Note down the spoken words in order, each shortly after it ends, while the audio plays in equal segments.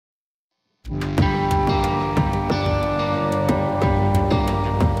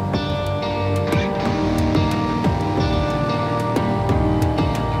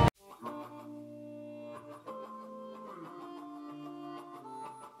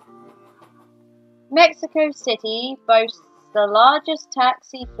Mexico City boasts the largest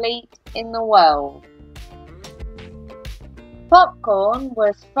taxi fleet in the world. Popcorn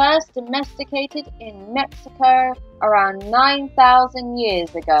was first domesticated in Mexico around 9,000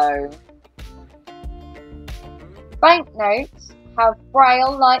 years ago. Banknotes have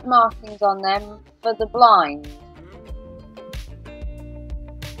braille-like markings on them for the blind.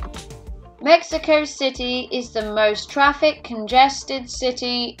 Mexico City is the most traffic-congested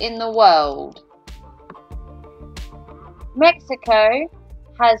city in the world. Mexico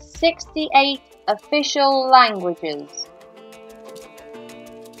has 68 official languages.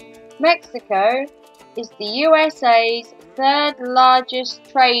 Mexico is the USA's third largest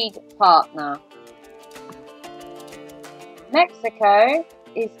trade partner. Mexico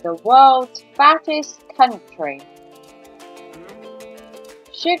is the world's fattest country.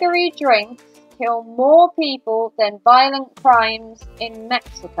 Sugary drinks kill more people than violent crimes in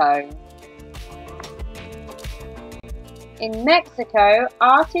Mexico. In Mexico,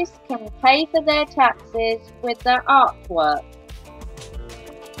 artists can pay for their taxes with their artwork.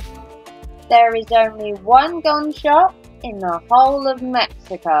 There is only one gun shop in the whole of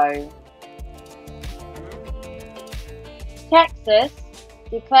Mexico. Texas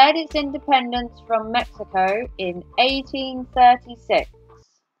declared its independence from Mexico in 1836.